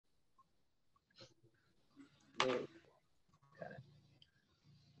Okay.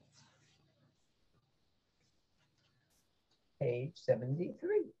 Page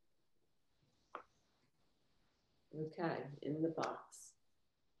 73. Okay, in the box.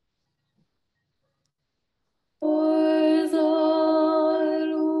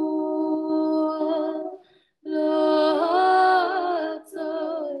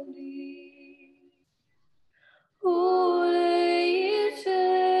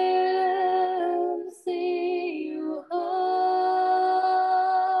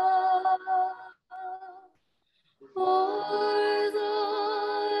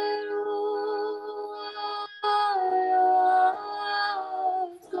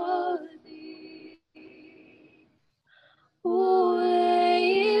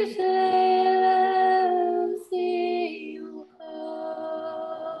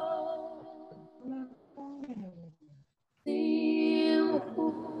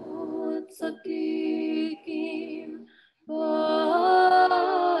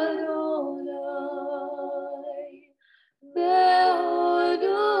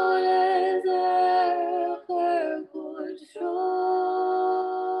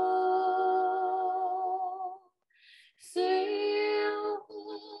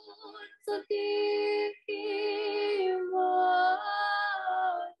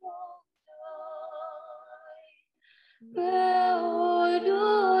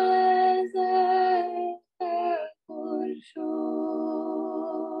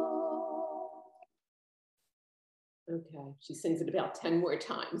 Okay, she sings it about 10 more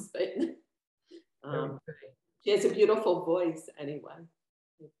times, but she has a beautiful voice anyway.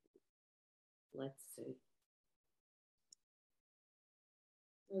 Let's see.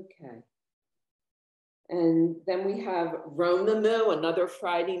 Okay. And then we have Romamu, another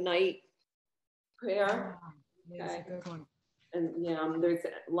Friday night prayer. Yeah, it's a good one. And yeah, there's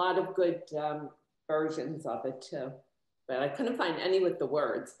a lot of good versions of it too. But I couldn't find any with the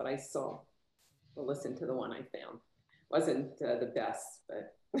words, but I saw. We'll listen to the one I found. Wasn't the best,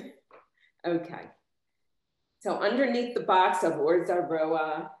 but okay. So underneath the box of Orza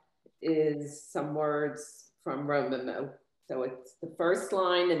Roa is some words from Romamu. So it's the first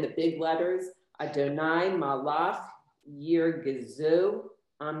line in the big letters, Adonai Malach Yirgezu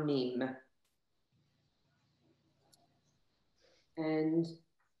Amim. And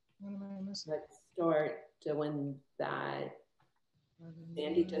let's start doing that.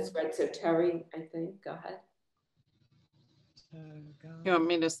 Sandy just read, so Terry, I think, go ahead. You want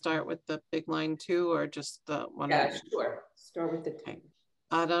me to start with the big line too, or just the one? Yeah, sure. Start with the okay.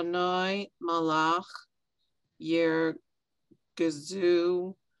 Adonai Malach Yirgezu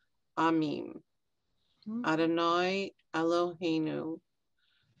Amim. Adonai Eloheinu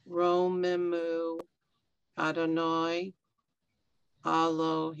Romemu Adonai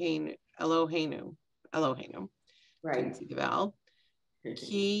Eloheinu. Right. Couldn't see the vowel.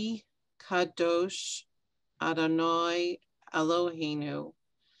 Ki Kadosh Adonai Eloheinu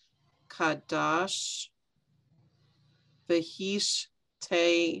Kadash Vahish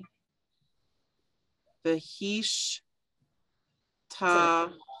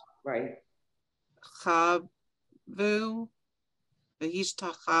Ta right. Chavu Vahish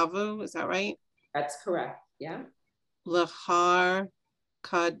Ta Chavu, is that right? That's correct. Yeah. Lahar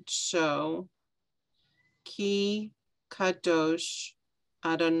Kadsho Ki Kadosh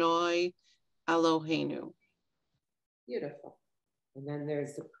Adonai Eloheinu. Beautiful. And then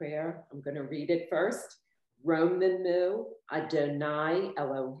there's the prayer. I'm going to read it first. Romanu Adonai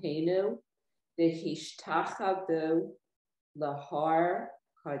Eloheinu V'hishtachavu Lahar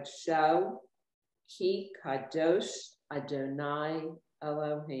Kadsho Ki Kadosh Adonai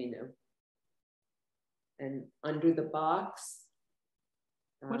Eloheinu. And under the box.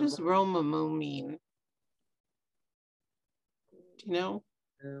 What does Romamu mean? Do you know?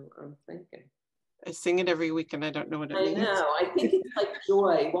 I'm thinking. I sing it every week and I don't know what it means. I know. I think it's like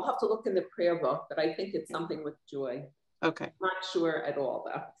joy. We'll have to look in the prayer book, but I think it's something with joy. Okay. I'm not sure at all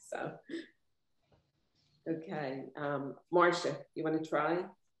though. So, okay. Marcia, you want to try?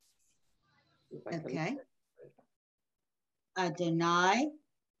 Okay. Adonai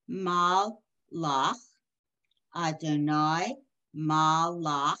Malach. Adonai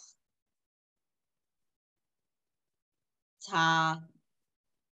Malach. Tagal.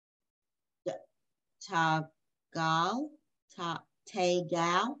 Tagal.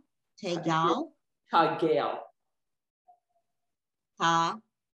 Tagal. Tagal.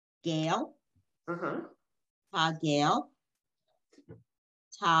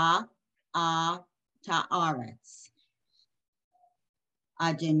 Ta'aretz.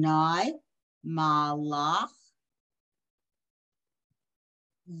 Adonai Malach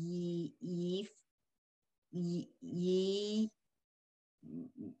ye,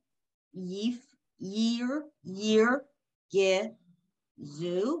 year,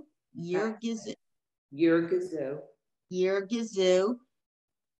 gizu, Yurgazu. Yirgizu,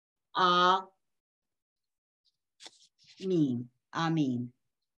 Amin.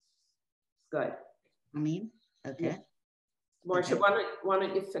 Good. Amin. Okay. Yeah. Marcia, Okay. why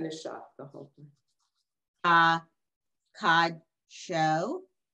don't you finish up the whole thing? Cod show.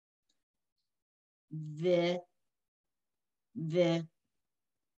 The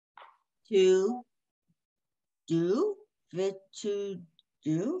to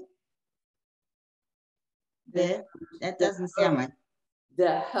do. That doesn't sound right.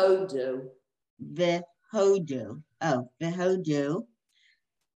 The hodu. The hodu. Oh, the hodu.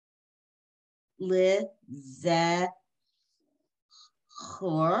 Li za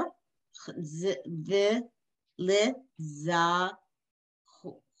chor. The li za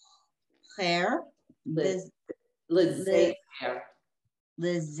cher. Lizecher.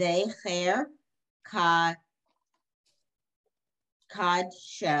 Lizecher. Cod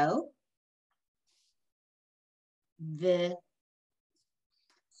show. The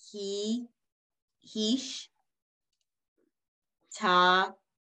heesh ta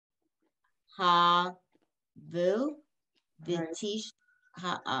ha vu vitish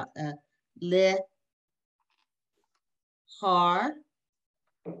ha le har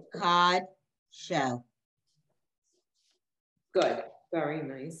cod show. Good. Very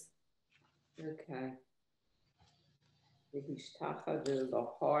nice. Okay.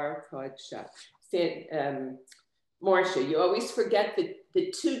 Marcia, you always forget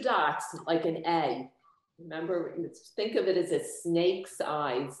the two dots, like an A. Remember, think of it as a snake's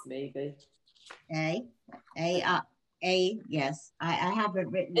eyes, maybe. A, yes. I have it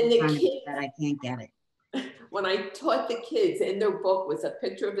written And in the front of me, kids, but I can't get it. when I taught the kids, in their book was a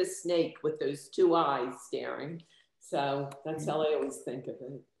picture of a snake with those two eyes staring. So that's how I always think of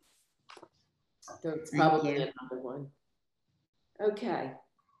it. There's probably another one. Okay.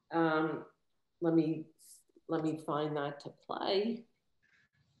 Let me find that to play.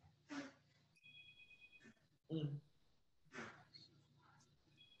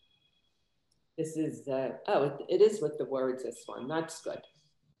 This is, oh, it is with the words, this one. That's good.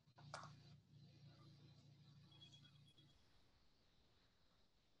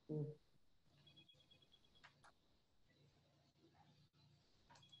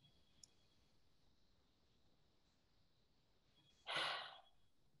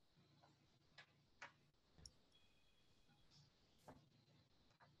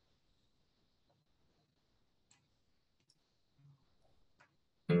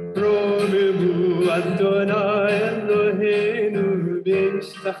 רוממו אדוני אלוהינו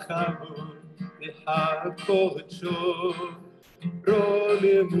והשתחוו לחקודשו.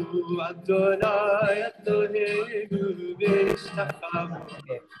 רוממו אדוני אלוהינו והשתחוו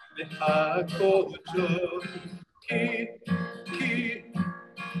לחקודשו. כי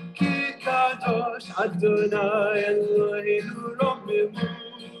קדוש אדוני אלוהינו רוממו.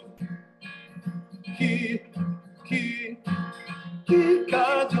 כי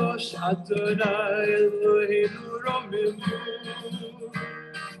קדוש אדוני אלוהינו רוממו.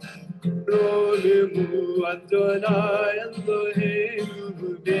 רוממו אדוני אלוהינו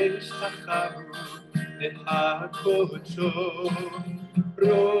והשתחוו לחקודשו.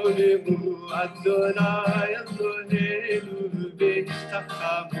 רוממו אדוני אלוהינו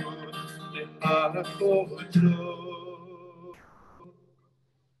והשתחוו לחקודשו.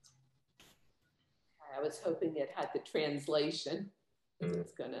 I was hoping it had the translation.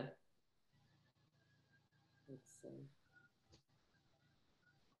 It's gonna, let's see.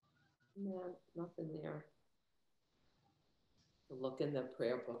 No, nothing there. We'll look in the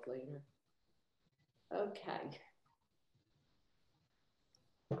prayer book later. Okay.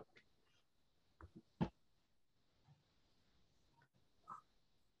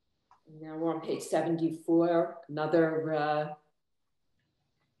 Now we're on page 74, another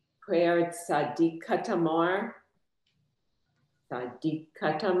prayer. It's Sadiq Katamar. Sadiq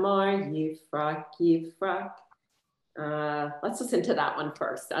Katamar, Yifrak, Yifrak. Let's listen to that one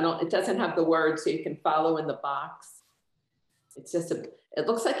first. It doesn't have the words, so you can follow in the box. It's just it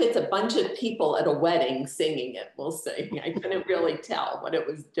looks like it's a bunch of people at a wedding singing it. We'll see. I couldn't really tell what it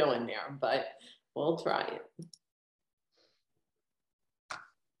was doing there, but we'll try it.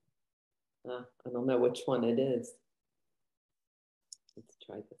 I don't know which one it is. Let's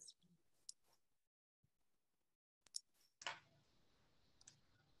try this.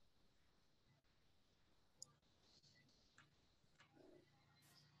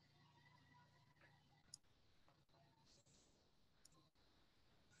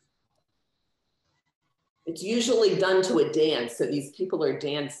 It's usually done to a dance, so these people are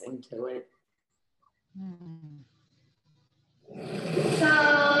dancing to it.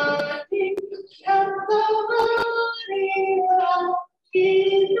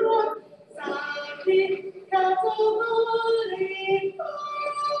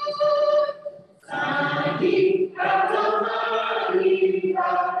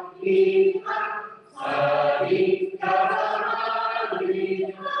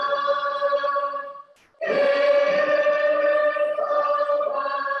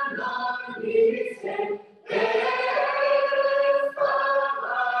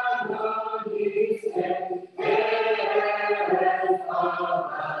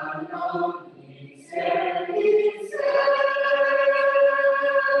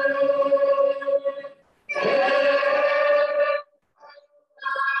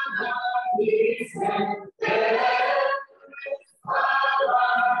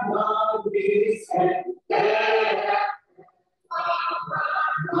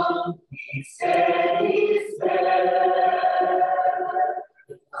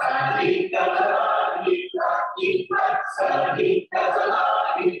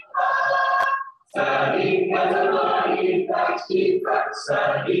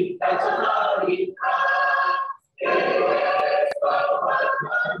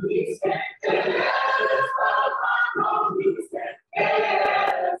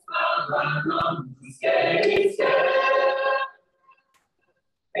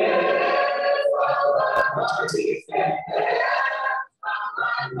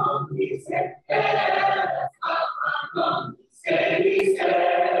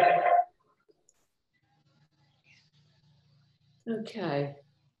 Okay,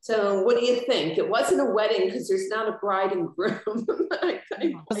 so what do you think? It wasn't a wedding because there's not a bride and groom.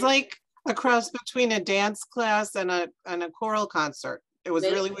 It was like a cross between a dance class and a choral concert. It was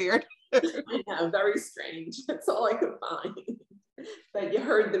really weird. I know, very strange. That's all I could find. But you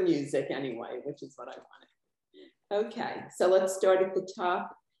heard the music anyway, which is what I wanted. Okay, so let's start at the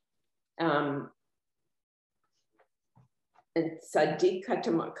top. And Sadiq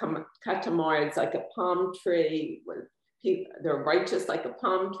Katamar is like a palm tree. They're righteous like a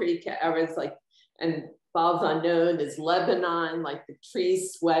palm tree. Ka'ara is like, and Balzanon is Lebanon, like the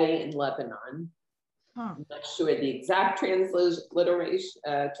trees sway in Lebanon. Huh. I'm not sure the exact translation,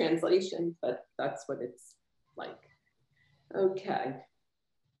 but that's what it's like. Okay.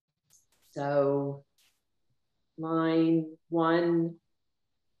 So line 1,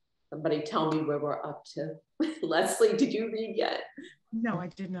 somebody tell me where we're up to. Leslie, did you read yet? No, I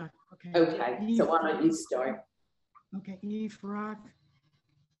did not. Okay. Okay, so why don't you start? Okay, Ifrak,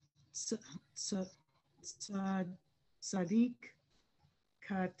 Sadiq,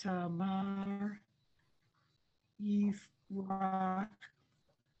 Katamar, Ifrak,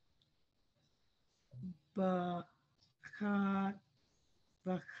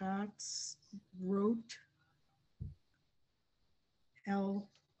 Bakatz wrote,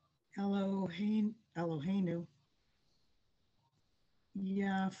 Eloheinu,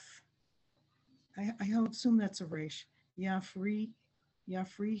 Yaf, I assume that's a resh. Yafrihu.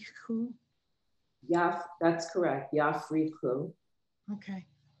 Yaf, that's correct. Yafrihu. Okay.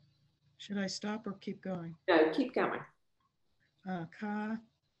 Should I stop or keep going? No, keep going.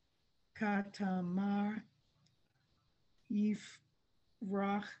 Katamar,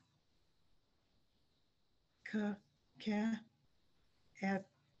 Ifrach, at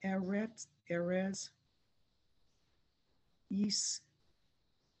Erez,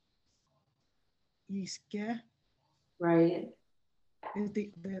 Yiske. Right.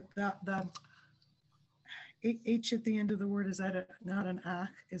 The H at the end of the word, is that not an ah?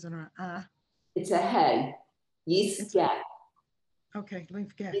 Is it an ah? It's a hey. Yiske. Okay,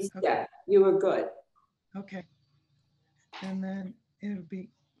 leave get. Okay. You were good. Okay. And then it'll be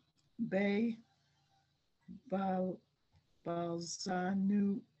Bay,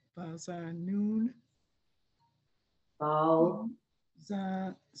 Balzanoon, Vanu.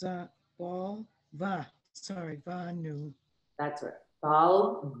 That's right.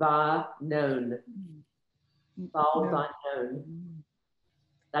 Balvanon. Balvanon.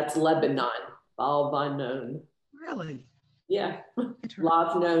 That's Lebanon. Balvanon. Really? Yeah.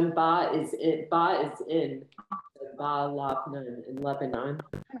 Lavnon, Ba is in. Ba Lavnon in Lebanon.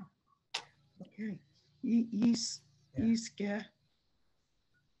 Okay. Yiske.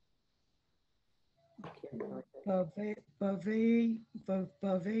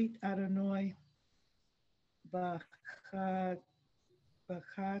 Bavet Adonai.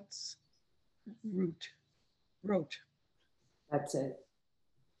 Bachatz wrote. That's it.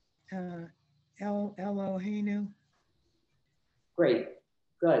 Eloheinu. Great.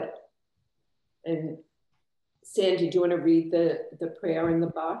 Good. And Sandy, do you want to read the prayer in the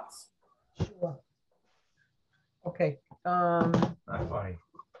box? Sure. Okay.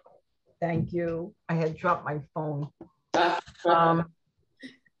 Thank you. I had dropped my phone.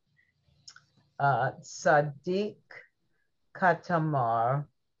 Sadiq Katamar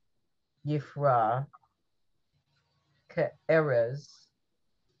Yifra Ke'erez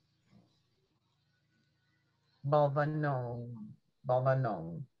Balvanon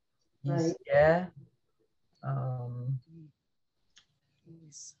Right. Yizeh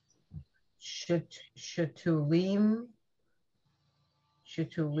Shutulim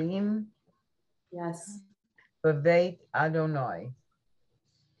Yes. Baveit Adonai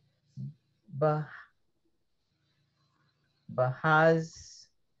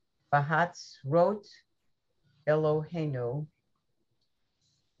Bahatz wrote Elohenu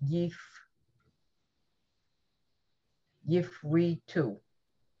Yifritu.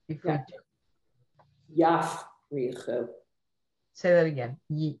 Yafrichu. Say that again.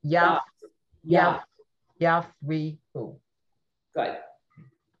 Yafrihu. Good.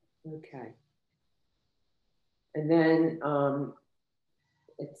 Okay. And then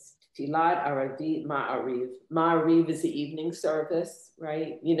it's Filat Aravi Ma'ariv. Ma'ariv is the evening service,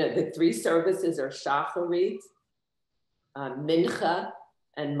 right? You know, the three services are Shacharit, Mincha,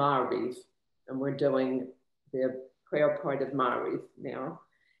 and Ma'ariv. And we're doing the prayer part of Ma'ariv now.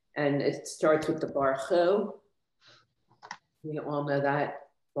 And it starts with the Baruch Hu. We all know that.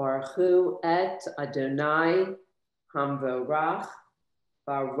 Baruch Hu et Adonai Hamvorach.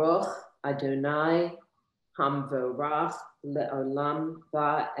 Baruch Adonai Hamvorach le'olam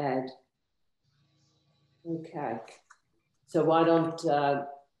va'ed. Okay. So why don't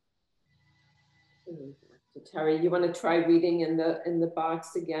Terry, you want to try reading in the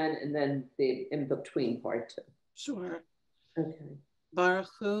box again, and then the in between part too. Sure. Okay. Baruch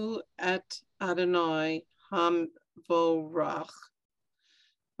Hu et Adonai Hamvorach.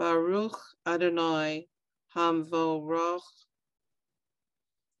 Baruch Adonai Hamvorach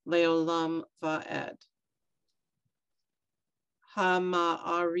le'olam va'ed.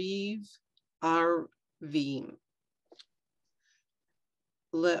 Hama'ariv Arvim.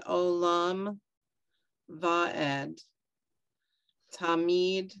 Le'olam va'ed.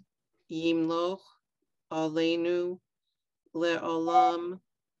 Tamid Yimloch Aleinu Le'olam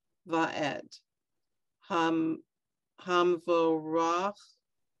va'ed. Hamvorach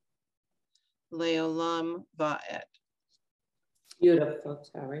Le'olam va'ed. Beautiful,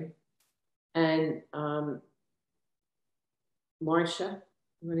 Terry. And Marcia,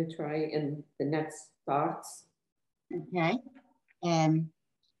 I'm going to try in the next box. Okay.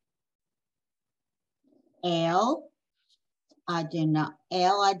 El Adonai.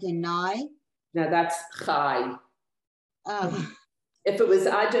 Now that's Chai. Oh, If it was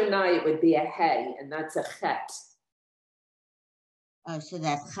Adonai, it would be a Hey, and that's a Chet. oh, so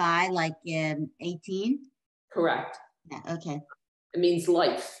that's Chai, like 18? Correct. Yeah, okay. It means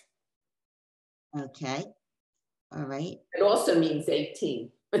life. Okay. All right. It also means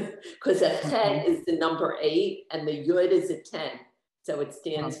 18 because a Chet is the number 8 and the Yud is a 10. So it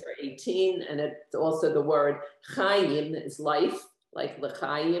stands for 18, and it's also the word Chaim is life, like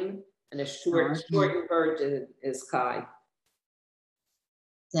L'chaim, and a shortened version is Chai.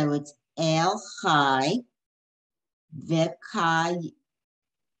 So it's El Chai V'Kayam,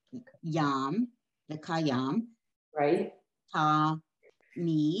 V'Kayam, Right?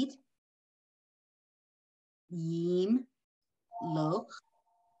 Tamid Yim Loch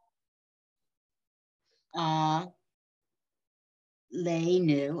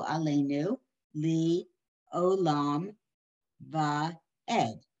Aleinu Li Olam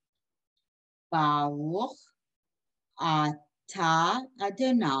Va'ed. Baruch Atah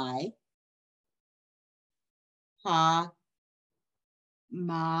Adonai Hamasi.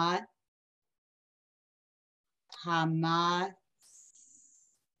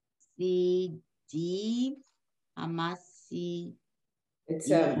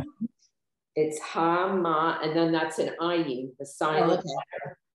 It's Hama, and then that's an ayin, the silent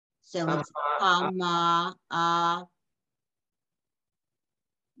letter. So it's Hama Ariv.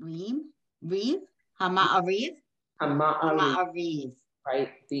 Right,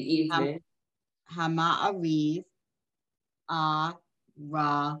 the evening. Hama Ariv Arabim.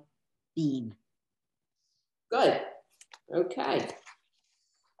 Good. Okay.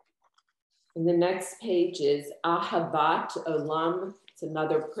 And the next page is Ahavat Olam. It's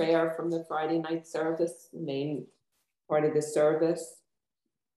another prayer from the Friday night service, the main part of the service.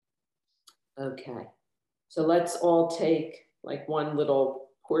 Okay. So let's all take like one little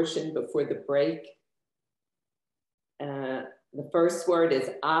portion before the break. The first word is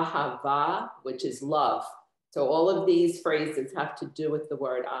Ahava, which is love. So all of these phrases have to do with the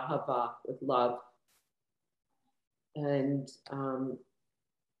word ahava, with love. And who are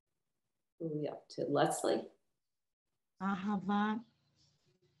we up to? Leslie? Ahavat,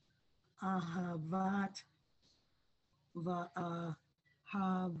 ahavat, va'ahavat,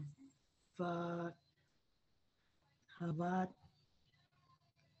 havat,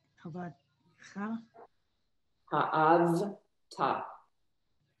 havatcha. Ha'avta.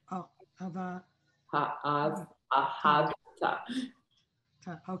 Oh, havat. Ahavta.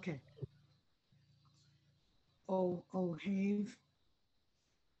 Okay. Ohev.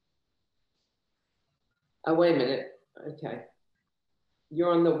 Oh, wait a minute. Okay.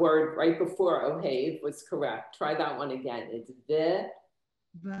 You're on the word right before ohev was correct. Try that one again. It's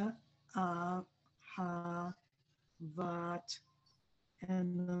Va'ahavat.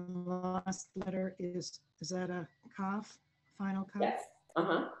 And the last letter is that a kaf? Final kaf? yes.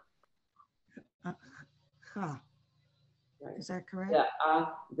 Uh-huh. Cha. Right. Is that correct?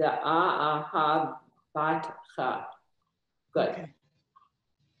 The ahavatcha. Good. Okay.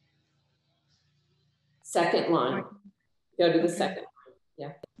 Second line. Go to the Okay. second line.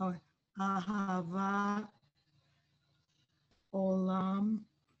 Yeah. Oh, ahava olam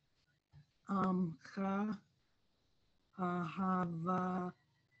amcha ahava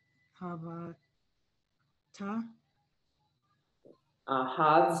havata.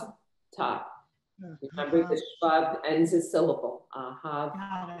 Ahavta. Remember the shvav ends a syllable. Ahav.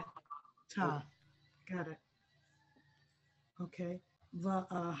 Got it. Ta. Got it. Okay.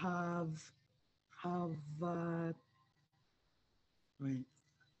 Va'ahav havat. Wait.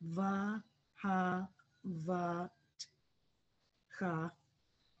 Va'havatcha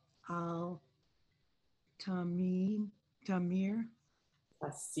al tamir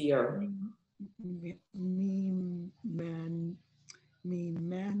Asir.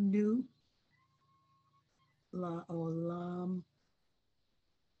 mimenu la olamin.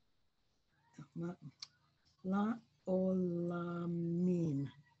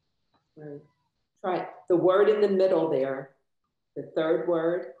 Right. Try the word in the middle there. The third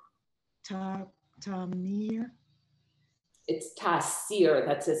word. Tamir. It's tasir.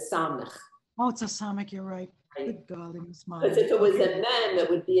 That's a samach. Oh, it's a samach. You're right. Right. Good golly, Miss Molly. Because if it was Okay. a mem, it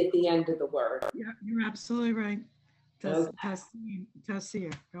would be at the end of the word. Yeah, you're absolutely right. Okay.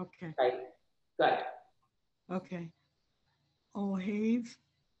 Tasir. Okay. Right. Good. Okay. Ohev,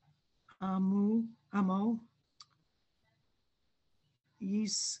 Amo,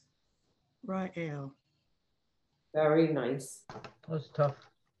 Yisrael. Very nice. That was tough.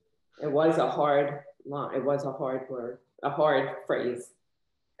 It was a hard line. It was a hard word, a hard phrase.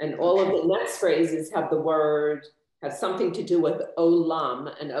 And all of the next phrases have the word, have something to do with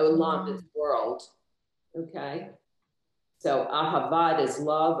olam, and olam is world. Okay. So ahavad is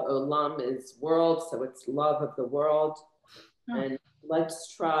love, olam is world, so it's love of the world. Oh. And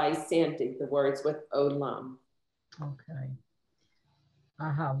let's try Santi, the words with olam. Okay.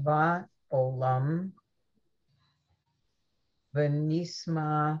 Ahava olam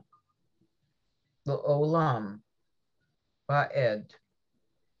v'nisma l'olam ba'ed.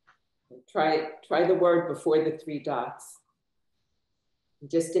 Try the word before the three dots.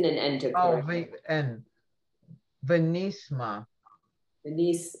 Just in an enter. Oh, and v'nisma.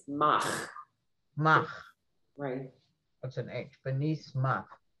 V'nismach. Mach. Right. What's an H? V'nismach.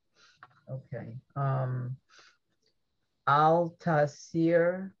 Okay. Al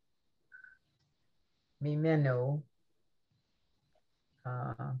tasir mimenu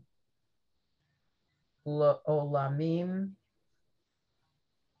olamim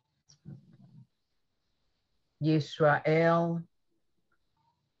Yisrael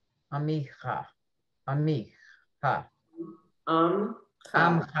amicha. Amcha.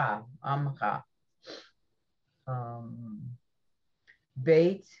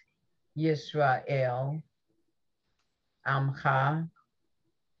 Beit Yisrael Amcha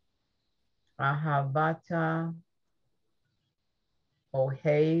Ahavata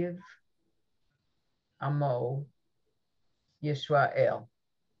Ohev Amo Yisrael.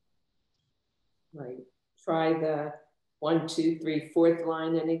 Right. Try the 1, 2, 3, fourth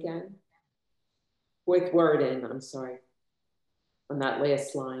line in again. Fourth word in, I'm sorry. On that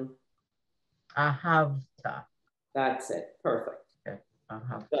last line. Ahavta. That's it. Perfect. Okay.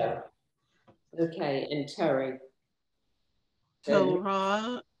 Ahavta. Good. Okay, and Terry.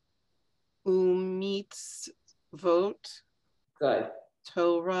 Torah umitzvot. Good.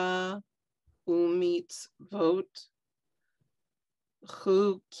 Torah umitzvot.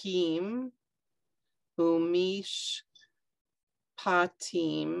 Chukim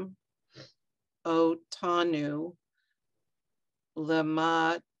umishpatim otanu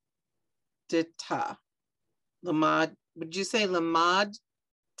lemadita. Lamad, would you say lamad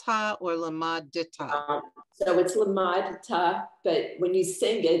ta or lamadita? So it's lamadta, but when you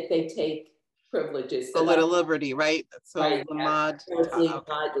sing it, they take privileges. So A little liberty, right? So right, lamad so it's ta. Okay.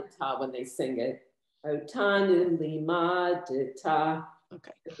 limadta when they sing it. Otanu limadta.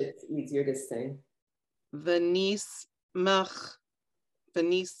 Okay. It's easier to sing. Venice mach,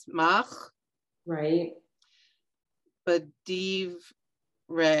 Right. badiv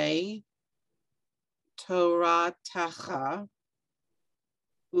ray, Torah tacha,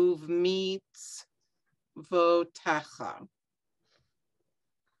 uvmitz votacha.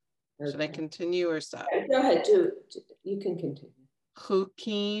 Should I continue or stop? Go ahead, you can continue.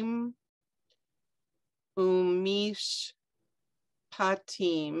 Chukim umish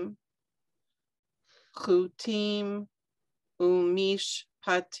patim, chutim umish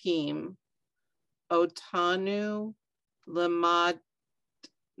patim, otanu lamad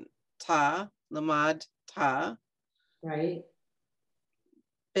ta, Right.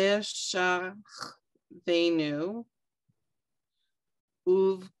 beshach venu,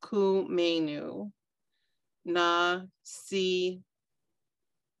 uvku menu, na si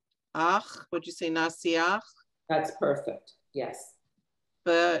ach, what'd you say, nasiach? That's perfect. Yes.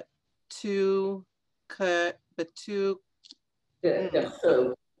 Batu, The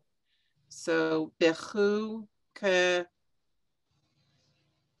who. so bechu ke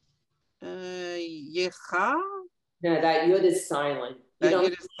yecha? No, that yud is silent. You That don't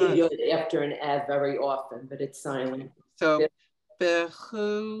yud is see silent. yud after an ev very often, but it's silent. So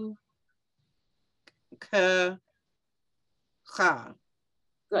bechu ke cha.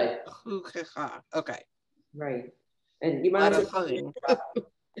 Good. Bechu ke cha. Okay. Right. And you might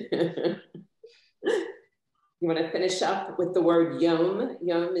You want to finish up with the word yom.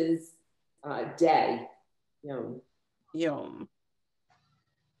 Yom is day. Yom. Yom.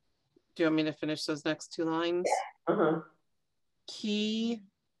 Do you want me to finish those next two lines? Uh-huh. Ki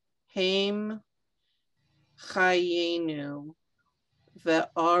heim chayenu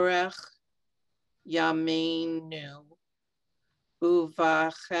ve'orech yameinu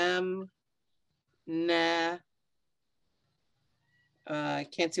uvachem ne. I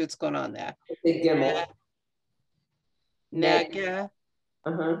can't see what's going on there. Big gimel. Nega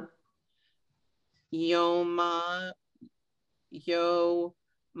Uh-huh. yomam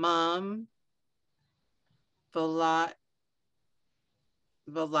Valila.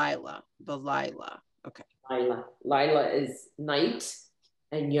 Okay. Lila is night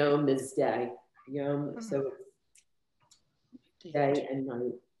and yom is day. Yom, so it's day and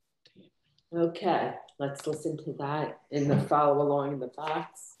night. Okay, let's listen to that in the follow along in the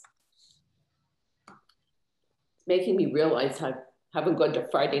box. It's making me realize I haven't gone to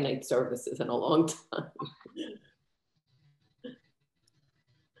Friday night services in a long time.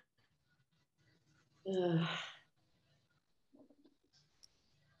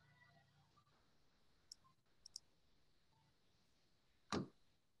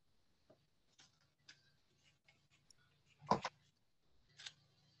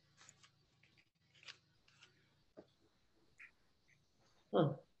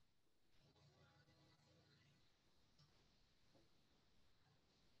 Huh.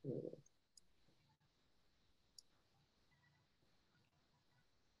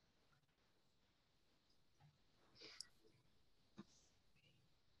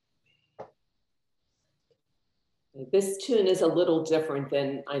 This tune is a little different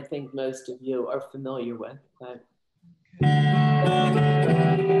than I think most of you are familiar with, but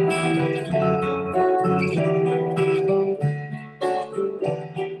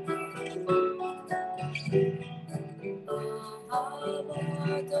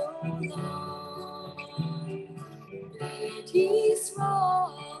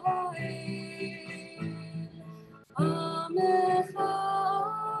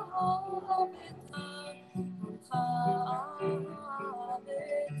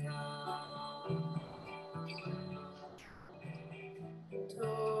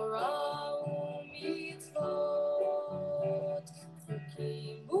Torah u'mitzvot,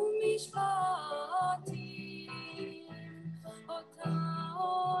 chukim u'mishpatim,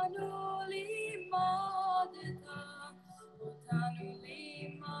 otanu limadeta,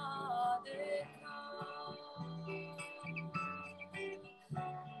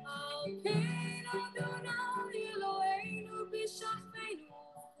 Al ken Adonai Eloheinu b'shachmeinu,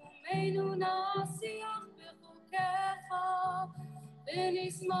 umeinu nasiach b'chukecha,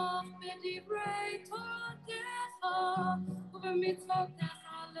 ונשמח בדברי תורתך ובמצוותיך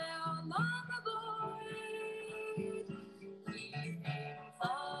לעולם הבא. כי הם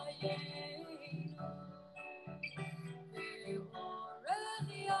חיינו ואורך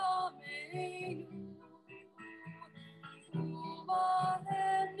ימינו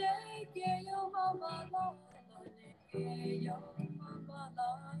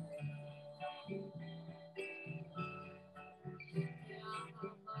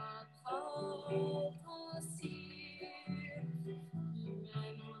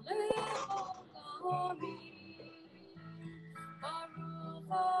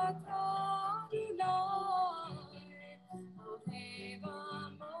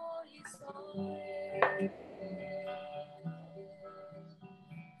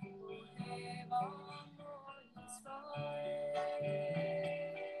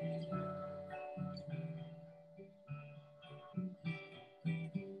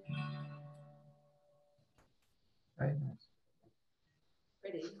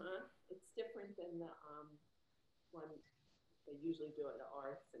than the one they usually do at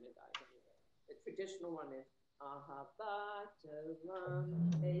our synagogue anyway. The traditional one is Ahavat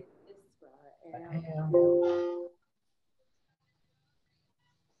Olam Beit Israel.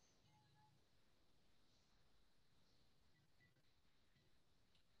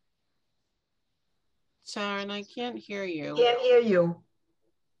 Sharon, I can't hear you. Can't hear you.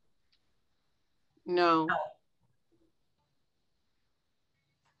 No.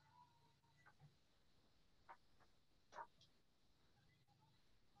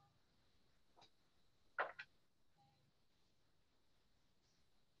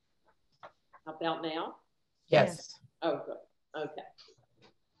 How about now? Yes. Oh, good. Okay.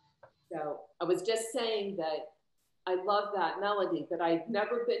 So I was just saying that I love that melody, but I've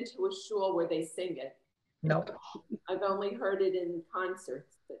never been to a shul where they sing it. Nope. I've only heard it in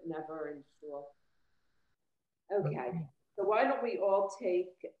concerts, but never in shul. Okay. So why don't we all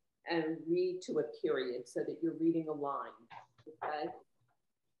take and read to a period so that you're reading a line, okay?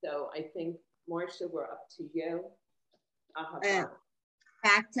 So I think, Marcia, we're up to you.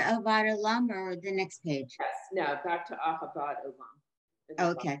 Back to Avad Olam or the next page? Yes, no, back to Ahavat Olam.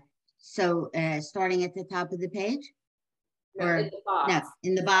 Okay. So starting at the top of the page? No, Or in the box. No,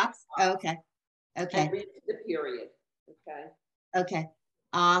 in the box? Oh, okay. Okay. And read the period, okay? Okay.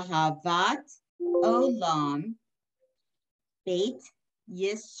 Ahavat Olam Beit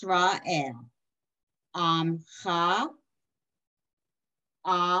Yisrael. Amcha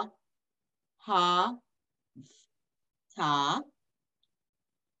Ahavta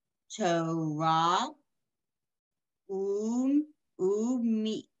Torah umitzvot.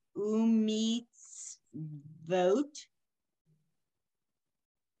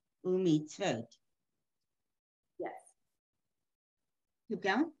 Yes. Keep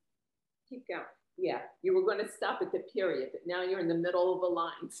going. Keep going. Yeah, you were going to stop at the period, but now you're in the middle of a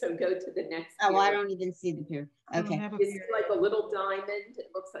line, so go to the next Oh, period. I don't even see the period. Okay. You see like a little diamond.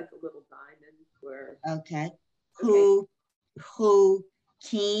 It looks like a little diamond. Where? Okay. Okay. Who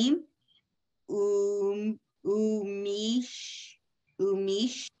team umish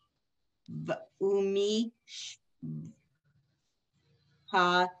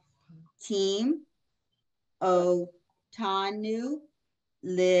ha team otanu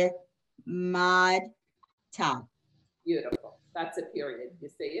limad. Beautiful. That's a period. You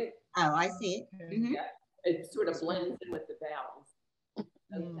see it? Oh, I see it. Mm-hmm. Yeah. It sort of blends in with the vowels.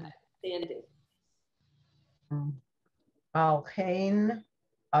 Okay. Sandy. Malchein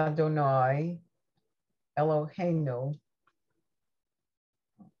Adonai Eloheinu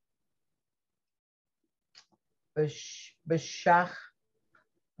B'shach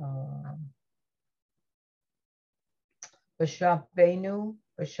B'shavenu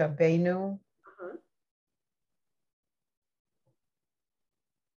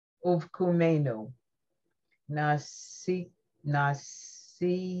Uvkumenu Nasiha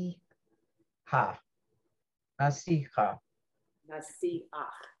Nasiach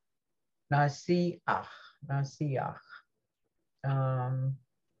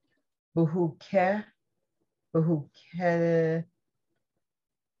Buhuke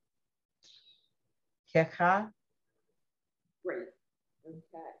Kecha. Great.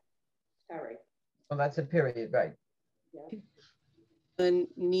 Okay. Terry. Well, that's a period, right? Yeah.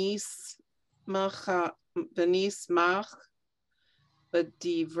 V'nismach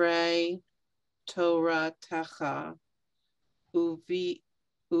b'divrei Torah techa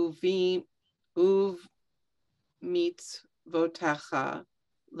mitzvotecha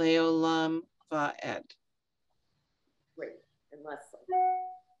leolam va'ed. Great. And Leslie.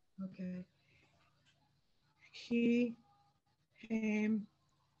 Okay. He, him,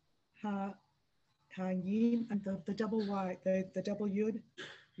 ha, yin, and the double Y, the double yud,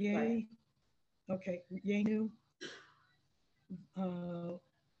 yay. Right. Okay, yenu,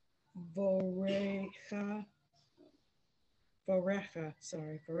 vorecha,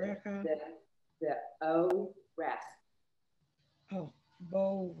 sorry, vorecha. The O-rech. Oh,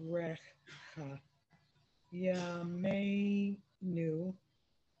 vorecha. Yameinu,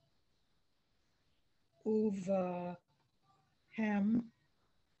 uva, hem,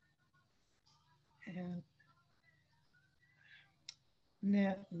 and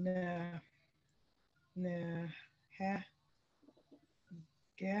nehege.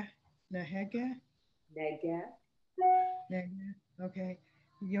 Negeh. Okay.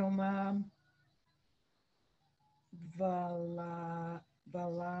 Yomam vala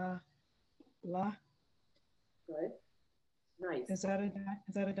la. Good. Nice. Is that a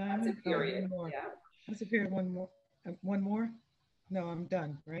diamond? That's a period. One more. Yeah. That's a period. One more. One more. No, I'm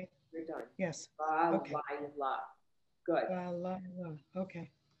done. Right. You're done. Yes. Okay. Good. La.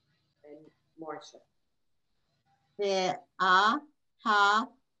 Okay. And Marcia.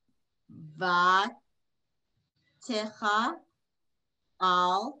 Ve'ahavatecha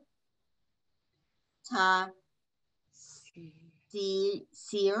al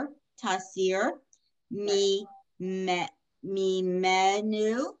tasir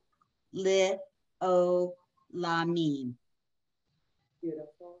mimenu li'olamim.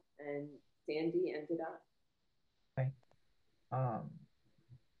 Beautiful. And Sandy ended up. Okay.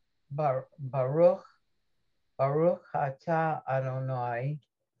 Baruch Ata Adonai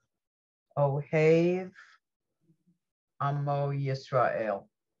Ohev Amo Yisrael.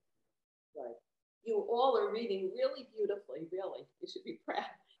 Right. You all are reading really beautifully, really. You should be proud.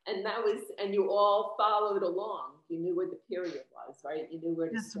 And you all followed along. You knew where the period was, right? You knew where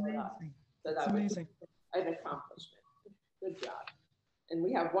to That's start up. amazing. So That's that was amazing. an accomplishment. Good job. And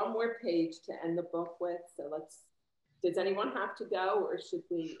we have one more page to end the book with. So does anyone have to go, or should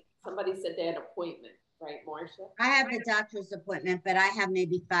we? Somebody said they had an appointment, right, Marcia? I have the doctor's appointment, but I have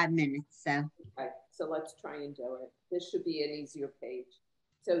maybe 5 minutes, so. Okay, so let's try and do it. This should be an easier page.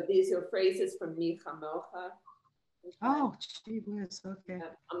 So these are phrases from Micha Mocha. Okay. Oh, gee whiz. Okay.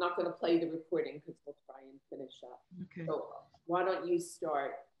 I'm not going to play the recording because we'll try and finish up. Okay. So why don't you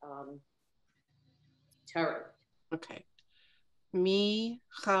start, Terry? Okay. Mi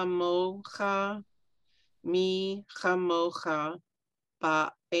chamocha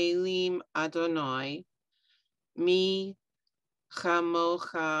ba'elim Adonai. Mi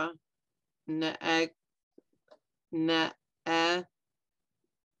chamocha ne'edar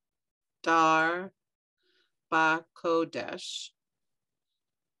ba'kodesh.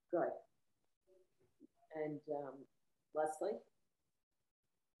 Good. And Leslie?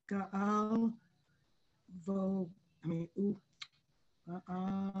 Ga'al Ga'al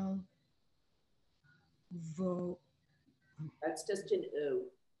That's just an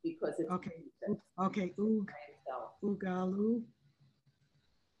U because it's okay. music. Okay. So, Ugalu.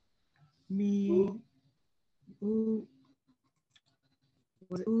 Mi. Ugalu.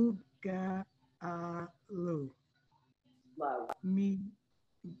 low. Me.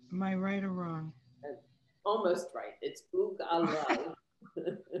 Am I right or wrong? Almost right. It's Ugalo.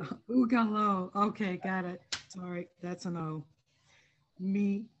 Ugalo. Okay, got it. Sorry, that's an O.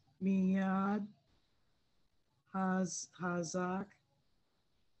 Miyad. Hazak.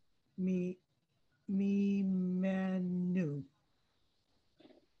 Menu.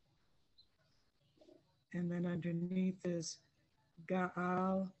 And then underneath is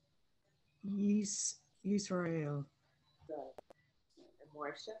Gaal Israel. Good. And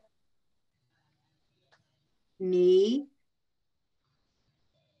Marcia? Mi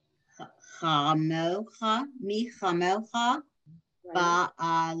chamocha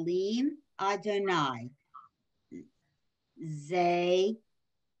ba'alim Adonai ze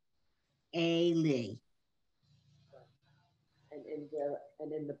eli. And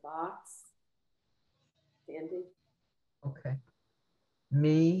in the box, Sandy? Okay.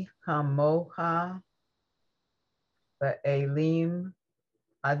 Mi hamoha ba'elim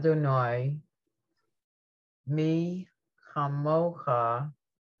Adonai. Mi hamoha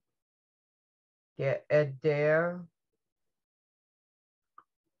ge'eder.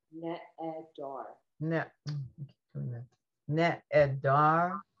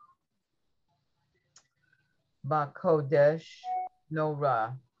 Ne'edar ba'kodesh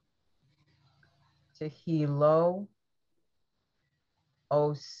Norah. Tehilo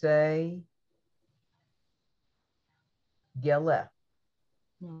Osei Gele.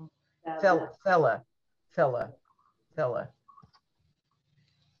 No. Fella.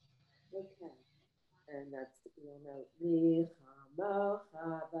 Okay. And that's the note. Mi chamocha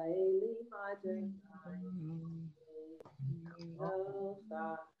ba'elim Adonai. Mocha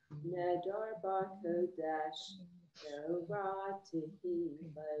nedar ba'kodesh. Norah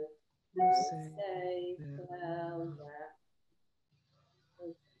tehilo. Say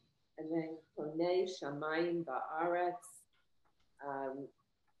and then Konei Shamayim Ba'aretz.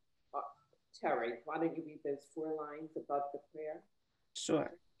 Terry, why don't you read those 4 lines above the prayer?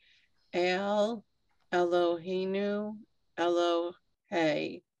 Sure. El Eloheinu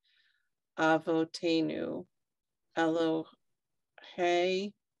Elohe Avotenu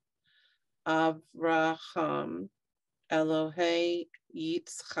Elohe Avraham Elohe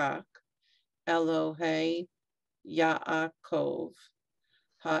Yitzchak Elohe Yaakov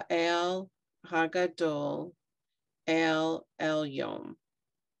Ha'el Hagadol El Elyon.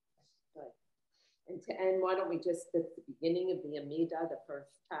 Good. And to end, why don't we just, at the beginning of the Amida, the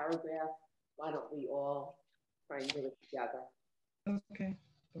first paragraph, why don't we all try and do it together? Okay.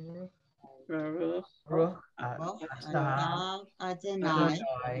 Baruch Baruch Adonai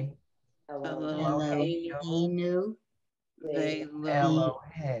Adonai Eloheinu,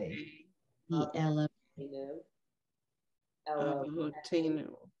 Elohei. Avotenu,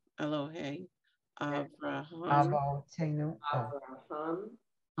 Elohei, Avraham, Avotenu.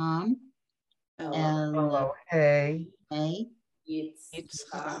 Avraham, Elohei.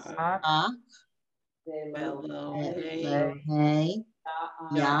 Yitzchak, Elohei,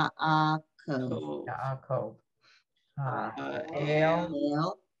 Yaakov, Yaakov.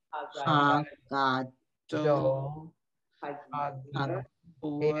 El, Dol.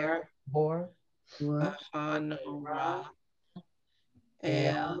 Bor. Hanora,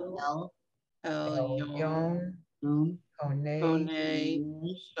 El, Elyon, Konei,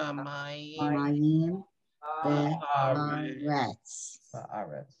 Shamayim, Baaretz.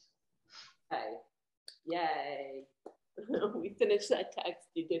 Okay. Yay. We finished that text.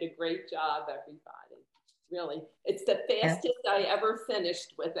 You did a great job, everybody. Really. It's the fastest I ever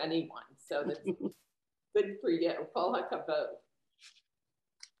finished with anyone. So that's good for you. Kol hakavod.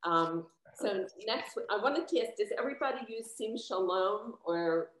 So next, I wanted to ask, does everybody use Sim Shalom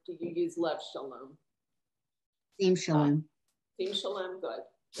or do you use Lev Shalom? Sim Shalom. Sim Shalom, good,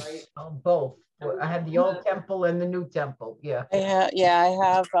 right? Both. I have the old temple and the new temple. Yeah. I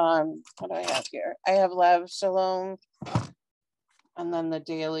have, what do I have here? I have Lev Shalom and then the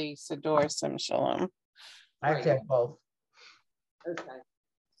daily Siddur Sim Shalom. I take both. Okay.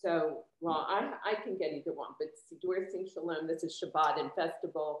 So, well, I can get either one, but Siddur Sim Shalom, this is Shabbat and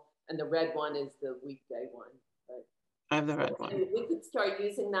festival, and the red one is the weekday one. But I have the red one. and we could start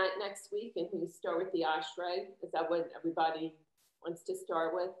using that next week, and we start with the Ashrei. Is that what everybody wants to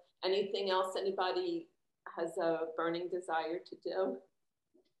start with? Anything else anybody has a burning desire to do?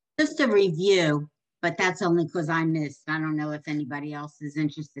 Just a review, but that's only because I missed. I don't know if anybody else is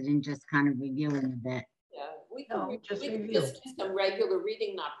interested in just kind of reviewing a bit. Yeah, we can just do some regular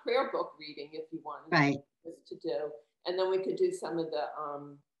reading, not prayer book reading if you want. Right. Just to do. And then we could do some of the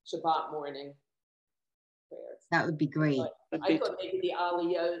Shabbat morning prayers. That would be great. But I thought maybe the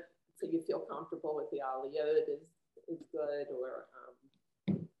Aliyot, so you feel comfortable with the Aliyot is good, or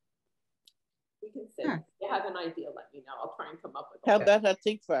we can say, if you have an idea, let me know. I'll try and come up with How about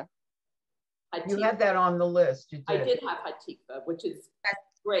Hatikva? You had that on the list. You did. I did have Hatikva, which is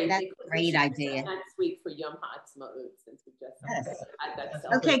great. That's a great idea. Next week for Yom HaAtzmaut, since we just had that.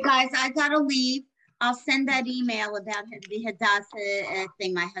 Okay, guys, I gotta leave. I'll send that email about the Hadassah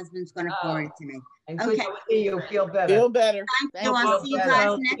thing. My husband's going to forward it to me. And good to see you. Feel better. Feel better. Thank you. I'll see you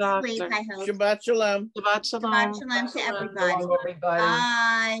guys next week, I hope. Shabbat Shalom. Shabbat Shalom. Shabbat Shalom to everybody.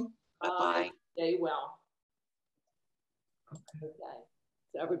 Bye. Bye-bye. Stay well. Okay.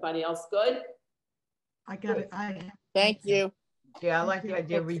 So everybody else good? I got it. Thank you. Yeah, I like the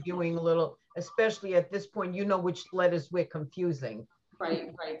idea of reviewing a little, especially at this point, you know which letters we're confusing.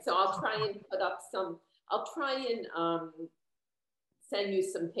 Right. So I'll try and put up I'll try and send you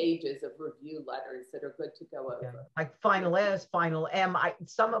some pages of review letters that are good to go over. Yeah. Like final S, final M.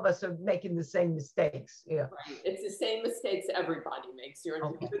 Some of us are making the same mistakes. Yeah. Right. It's the same mistakes everybody makes. You're in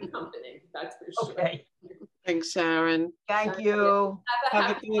good company, that's for sure. Okay. Thanks, Sharon. Thank you. Have a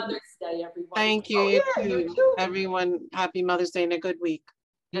happy Mother's Day, everyone. Thank you. You too. Everyone, happy Mother's Day and a good week.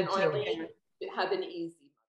 And Arlene, have an easy